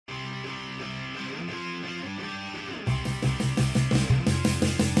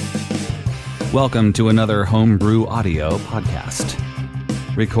Welcome to another Homebrew Audio podcast.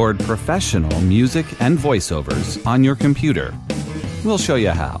 Record professional music and voiceovers on your computer. We'll show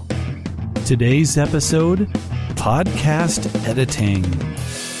you how. Today's episode, podcast editing.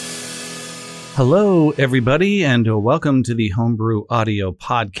 Hello, everybody, and welcome to the Homebrew Audio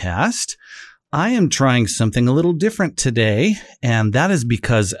podcast. I am trying something a little different today, and that is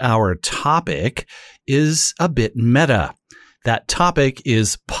because our topic is a bit meta. That topic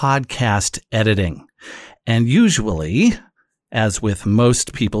is podcast editing. And usually, as with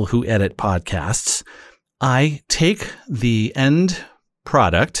most people who edit podcasts, I take the end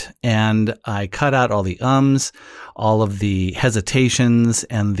product and I cut out all the ums, all of the hesitations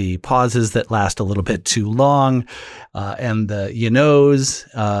and the pauses that last a little bit too long, and the you knows,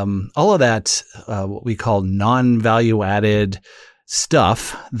 all of that, what we call non-value added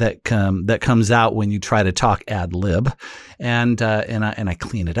stuff that comes out when you try to talk ad lib, and I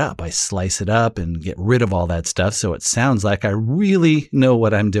clean it up. I slice it up and get rid of all that stuff so it sounds like I really know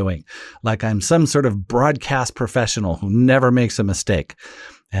what I'm doing, like I'm some sort of broadcast professional who never makes a mistake.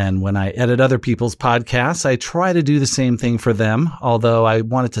 And when I edit other people's podcasts, I try to do the same thing for them, although I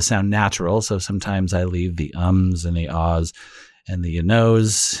want it to sound natural. So sometimes I leave the ums and the ahs and the you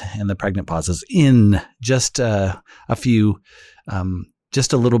knows and the pregnant pauses in just a few.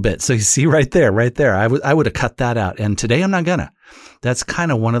 Just a little bit. So you see right there, I would have cut that out. And today I'm not gonna. That's kind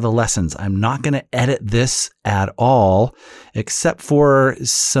of one of the lessons. I'm not going to edit this at all, except for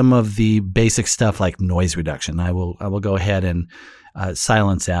some of the basic stuff like noise reduction. I will go ahead and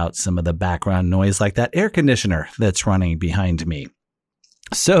silence out some of the background noise like that air conditioner that's running behind me.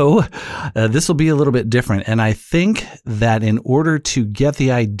 So this will be a little bit different. And I think that in order to get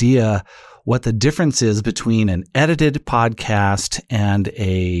the idea what the difference is between an edited podcast and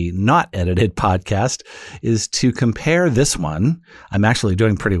a not edited podcast is to compare this one. I'm actually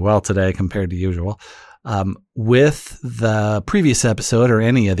doing pretty well today compared to usual, with the previous episode or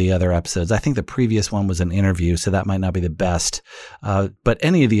any of the other episodes. I think the previous one was an interview, so that might not be the best. But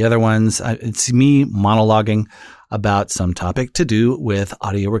any of the other ones, it's me monologuing about some topic to do with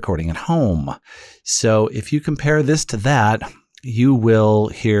audio recording at home. So if you compare this to that, you will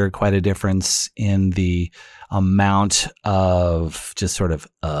hear quite a difference in the amount of just sort of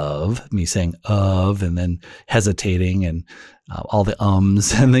me saying of and then hesitating and all the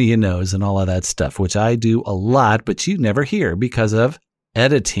ums and the you knows and all of that stuff, which I do a lot, but you never hear because of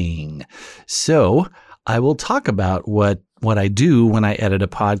editing. So I will talk about what I do when I edit a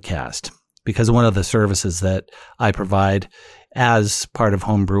podcast, because one of the services that I provide as part of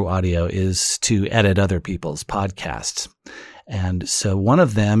Homebrew Audio is to edit other people's podcasts. And so one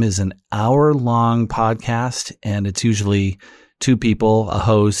of them is an hour-long podcast, and it's usually two people, a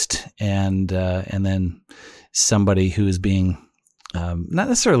host, and then somebody who is being not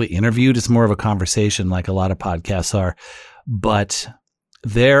necessarily interviewed. It's more of a conversation, like a lot of podcasts are. But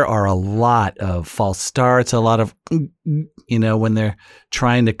there are a lot of false starts, a lot of when they're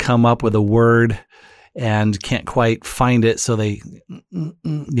trying to come up with a word and can't quite find it, so they,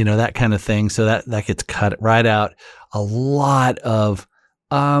 that kind of thing. So that gets cut right out. A lot of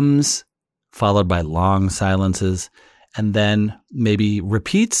ums followed by long silences, and then maybe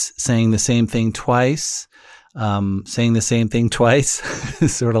repeats, saying the same thing twice,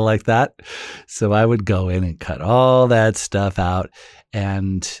 sort of like that. So I would go in and cut all that stuff out,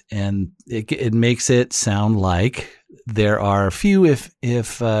 and it makes it sound like there are few,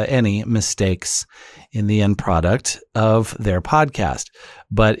 if any, mistakes in the end product of their podcast.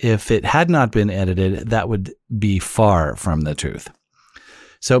 But if it had not been edited, that would be far from the truth.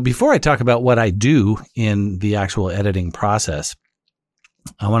 So before I talk about what I do in the actual editing process,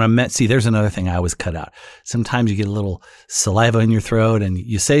 I want to see, there's another thing I always cut out. Sometimes you get a little saliva in your throat and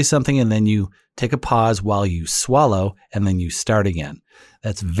you say something and then you take a pause while you swallow and then you start again.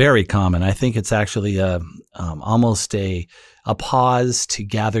 That's very common. I think it's actually almost a pause to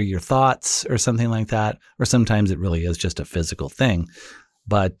gather your thoughts or something like that. Or sometimes it really is just a physical thing.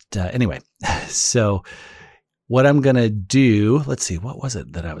 But anyway, so what I'm going to do, let's see, what was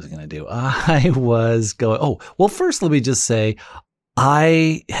it that I was going to do? I was going, first let me just say,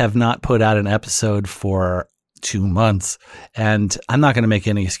 I have not put out an episode for 2 months, and I'm not going to make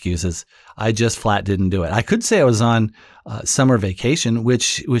any excuses. I just flat didn't do it. I could say I was on summer vacation,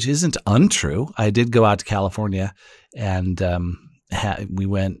 which isn't untrue. I did go out to California, and we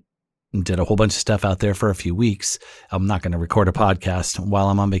went and did a whole bunch of stuff out there for a few weeks. I'm not going to record a podcast while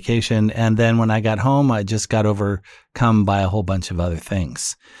I'm on vacation. And then when I got home, I just got overcome by a whole bunch of other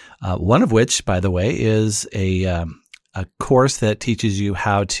things. One of which, by the way, is a course that teaches you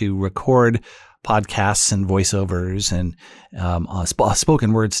how to record podcasts and voiceovers and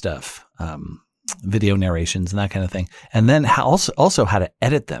spoken word stuff. video narrations and that kind of thing. And then also how to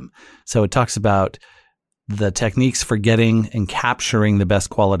edit them. So it talks about the techniques for getting and capturing the best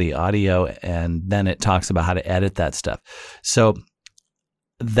quality audio, and then it talks about how to edit that stuff. So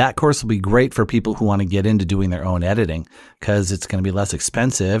that course will be great for people who want to get into doing their own editing, because it's going to be less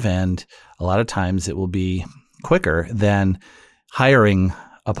expensive, and a lot of times it will be quicker than hiring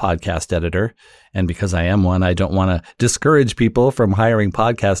a podcast editor. And because I am one, I don't want to discourage people from hiring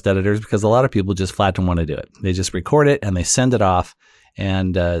podcast editors, because a lot of people just flat don't want to do it. They just record it and they send it off,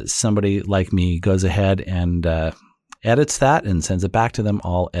 and somebody like me goes ahead and edits that and sends it back to them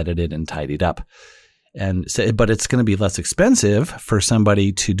all edited and tidied up. And so, but it's going to be less expensive for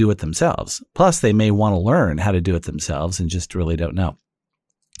somebody to do it themselves. Plus, they may want to learn how to do it themselves and just really don't know.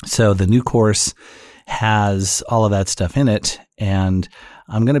 So the new course has all of that stuff in it, and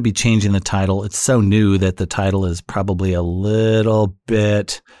I'm going to be changing the title. It's so new that the title is probably a little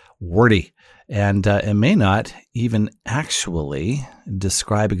bit wordy, and it may not even actually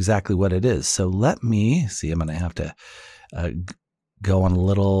describe exactly what it is. So let me see. I'm going to have to go on a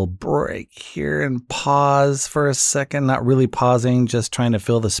little break here and pause for a second. Not really pausing, just trying to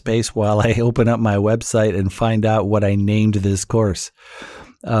fill the space while I open up my website and find out what I named this course.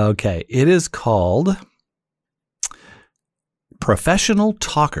 Okay, it is called Professional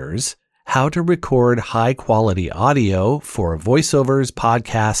Talkers: How to Record High Quality Audio for Voiceovers,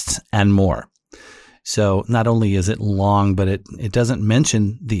 Podcasts, and More. So not only is it long, but it doesn't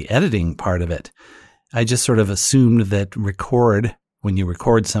mention the editing part of it. I just sort of assumed that when you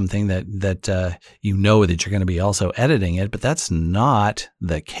record something that you know that you're going to be also editing it, but that's not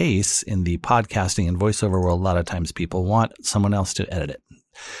the case in the podcasting and voiceover world. A lot of times people want someone else to edit it.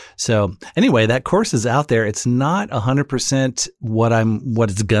 So anyway, that course is out there. It's not 100% what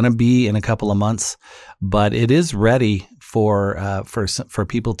it's going to be in a couple of months, but it is ready for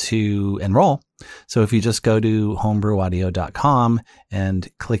people to enroll. So if you just go to homebrewaudio.com and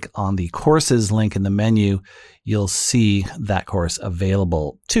click on the courses link in the menu, you'll see that course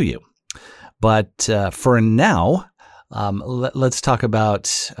available to you. But for now, let's talk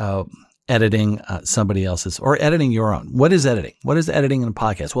about editing somebody else's, or editing your own. What is editing? What is editing in a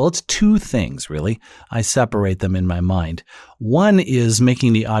podcast? Well, it's two things, really. I separate them in my mind. One is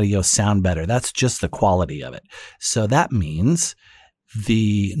making the audio sound better. That's just the quality of it. So that means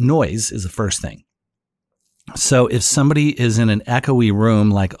the noise is the first thing. So if somebody is in an echoey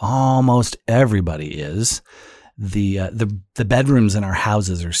room, like almost everybody is, the bedrooms in our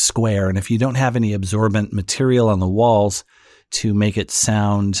houses are square, and if you don't have any absorbent material on the walls to make it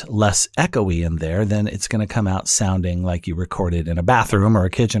sound less echoey in there, then it's going to come out sounding like you recorded in a bathroom or a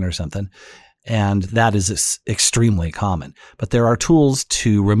kitchen or something. And that is extremely common. But there are tools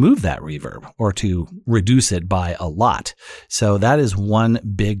to remove that reverb or to reduce it by a lot. So that is one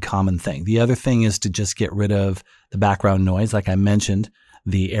big common thing. The other thing is to just get rid of the background noise. Like I mentioned,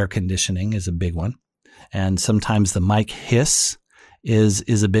 the air conditioning is a big one. And sometimes the mic hiss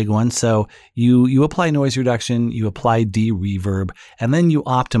is a big one. So you apply noise reduction, you apply de-reverb, and then you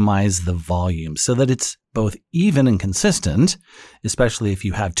optimize the volume so that it's both even and consistent, especially if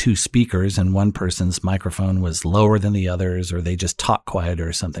you have two speakers and one person's microphone was lower than the others, or they just talk quieter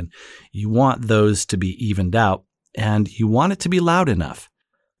or something. You want those to be evened out, and you want it to be loud enough.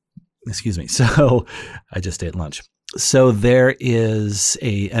 Excuse me. So I just ate lunch. So there is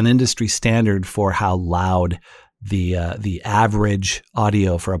an industry standard for how loud the average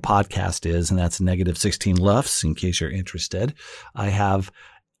audio for a podcast is, and that's -16 LUFS, in case you're interested. I have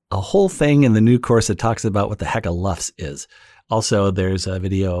a whole thing in the new course that talks about what the heck a LUFS is. Also, there's a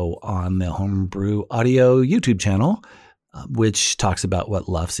video on the Homebrew Audio YouTube channel, which talks about what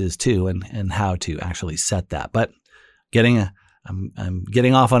LUFS is too, and how to actually set that. But I'm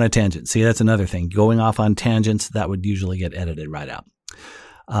getting off on a tangent. See, that's another thing. Going off on tangents, that would usually get edited right out.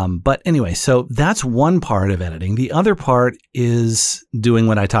 But anyway, so that's one part of editing. The other part is doing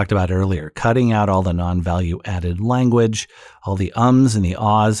what I talked about earlier, cutting out all the non-value added language, all the ums and the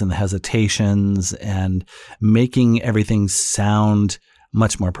ahs and the hesitations, and making everything sound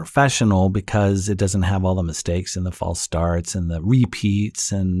much more professional because it doesn't have all the mistakes and the false starts and the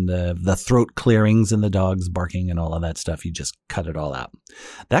repeats and the throat clearings and the dogs barking and all of that stuff. You just cut it all out.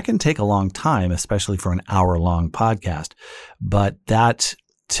 That can take a long time, especially for an hour-long podcast. But that,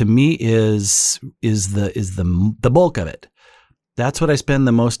 to me, is the bulk of it. That's what I spend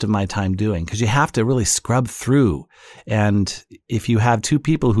the most of my time doing, because you have to really scrub through. And if you have two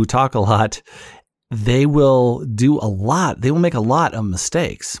people who talk a lot, they will do a lot. They will make a lot of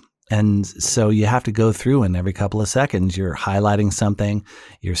mistakes. And so you have to go through, and every couple of seconds you're highlighting something,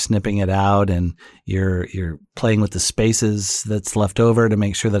 you're snipping it out, and you're playing with the spaces that's left over to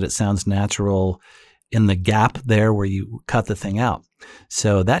make sure that it sounds natural in the gap there where you cut the thing out.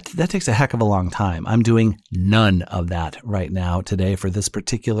 So that takes a heck of a long time. I'm doing none of that right now today for this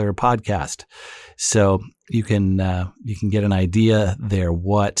particular podcast. So you can get an idea there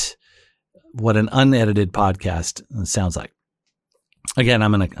what an unedited podcast sounds like. Again,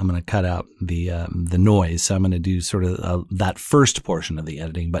 I'm gonna cut out the noise, so I'm gonna do sort of that first portion of the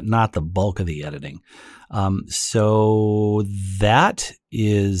editing, but not the bulk of the editing. So that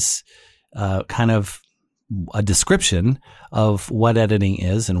is kind of a description of what editing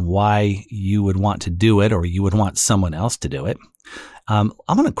is and why you would want to do it, or you would want someone else to do it. I'm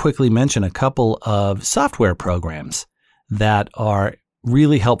going to quickly mention a couple of software programs that are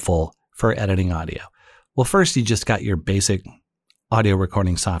really helpful for editing audio. Well, first, you just got your basic audio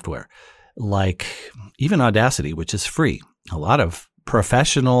recording software, like even Audacity, which is free. A lot of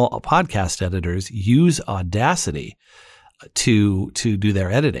professional podcast editors use Audacity to do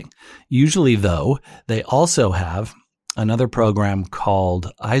their editing. Usually, though, they also have another program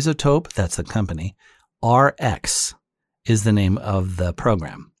called iZotope. That's the company. RX is the name of the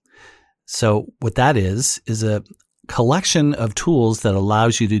program. So what that is a collection of tools that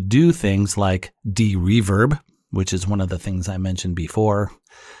allows you to do things like de-reverb, which is one of the things I mentioned before.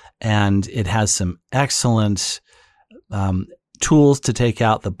 And it has some excellent tools to take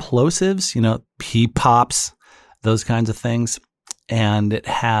out the plosives, P-pops, those kinds of things. And it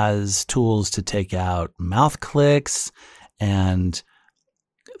has tools to take out mouth clicks and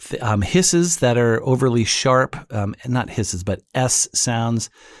hisses that are overly sharp, not hisses, but S sounds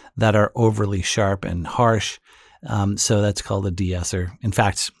that are overly sharp and harsh. So that's called a de-esser. In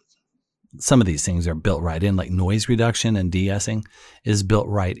fact, some of these things are built right in, like noise reduction and de-essing is built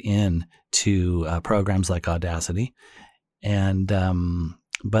right in to programs like Audacity. And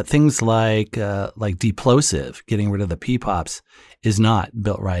but things like deplosive, getting rid of the P-pops, is not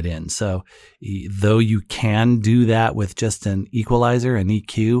built right in. So though you can do that with just an equalizer, an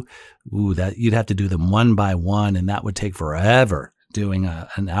EQ, that you'd have to do them one by one, and that would take forever doing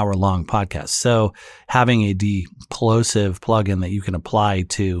an hour-long podcast. So having a deplosive plugin that you can apply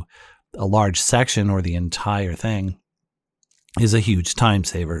to a large section or the entire thing is a huge time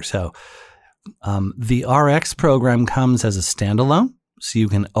saver. So the RX program comes as a standalone, so you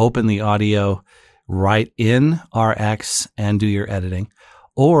can open the audio right in RX and do your editing,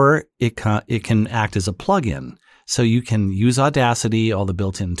 or it can act as a plugin. So you can use Audacity, all the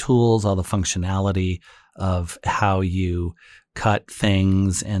built-in tools, all the functionality of how you cut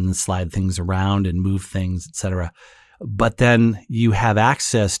things and slide things around and move things, etc. But then you have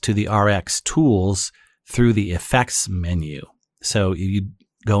access to the RX tools through the effects menu. So you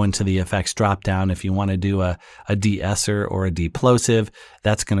go into the effects dropdown. If you want to do a de-esser or a deplosive,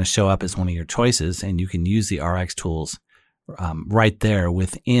 that's going to show up as one of your choices, and you can use the RX tools right there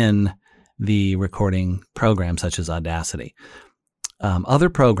within the recording program, such as Audacity. Other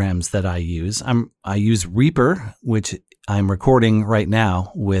programs that I use Reaper, which I'm recording right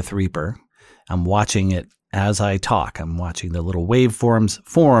now with Reaper. I'm watching it as I talk. I'm watching the little waveforms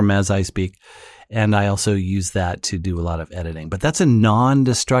form as I speak. And I also use that to do a lot of editing. But that's a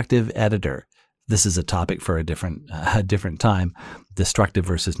non-destructive editor. This is a topic for a different time, destructive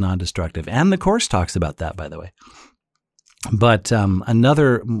versus non-destructive. And the course talks about that, by the way. But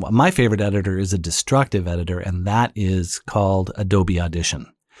my favorite editor is a destructive editor, and that is called Adobe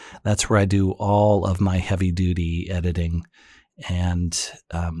Audition. That's where I do all of my heavy-duty editing. And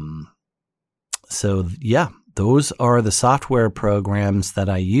so, yeah, those are the software programs that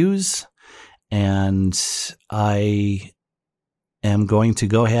I use. And I am going to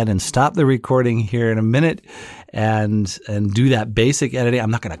go ahead and stop the recording here in a minute and do that basic editing.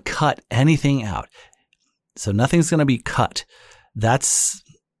 I'm not going to cut anything out. So nothing's going to be cut. That's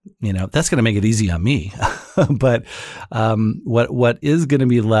going to make it easy on me. But what is going to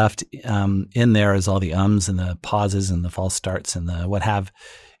be left in there is all the ums and the pauses and the false starts and the what have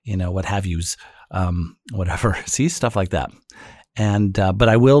yous, whatever. See, stuff like that. And but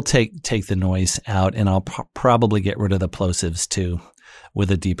I will take the noise out, and I'll probably get rid of the plosives too with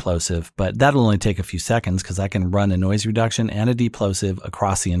a deplosive. But that'll only take a few seconds because I can run a noise reduction and a deplosive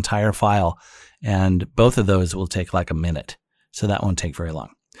across the entire file, and both of those will take like a minute. So that won't take very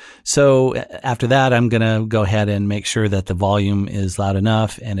long. So after that, I'm going to go ahead and make sure that the volume is loud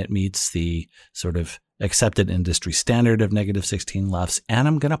enough and it meets the sort of accepted industry standard of -16 LUFS, and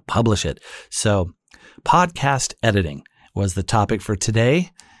I'm going to publish it. So podcast editing was the topic for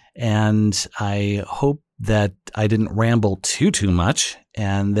today, and I hope that I didn't ramble too much,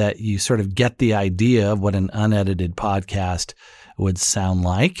 and that you sort of get the idea of what an unedited podcast would sound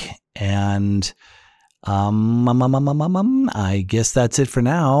like. And I guess that's it for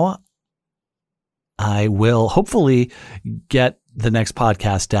now. I will hopefully get the next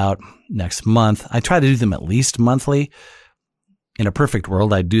podcast out next month. I try to do them at least monthly. In a perfect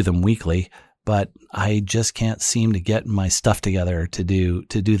world, I'd do them weekly, but I just can't seem to get my stuff together to do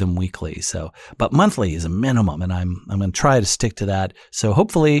them weekly. So, but monthly is a minimum, and I'm going to try to stick to that. So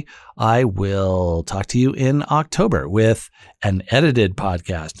hopefully I will talk to you in October with an edited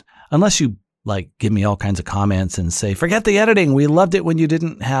podcast, unless you give me all kinds of comments and say, forget the editing. We loved it when you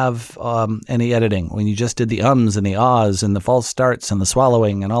didn't have any editing, when you just did the ums and the ahs and the false starts and the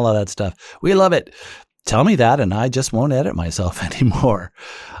swallowing and all of that stuff. We love it. Tell me that, and I just won't edit myself anymore.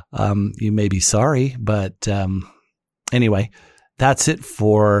 You may be sorry, but anyway, that's it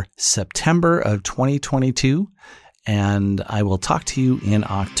for September of 2022, and I will talk to you in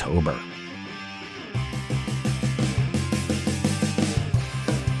October.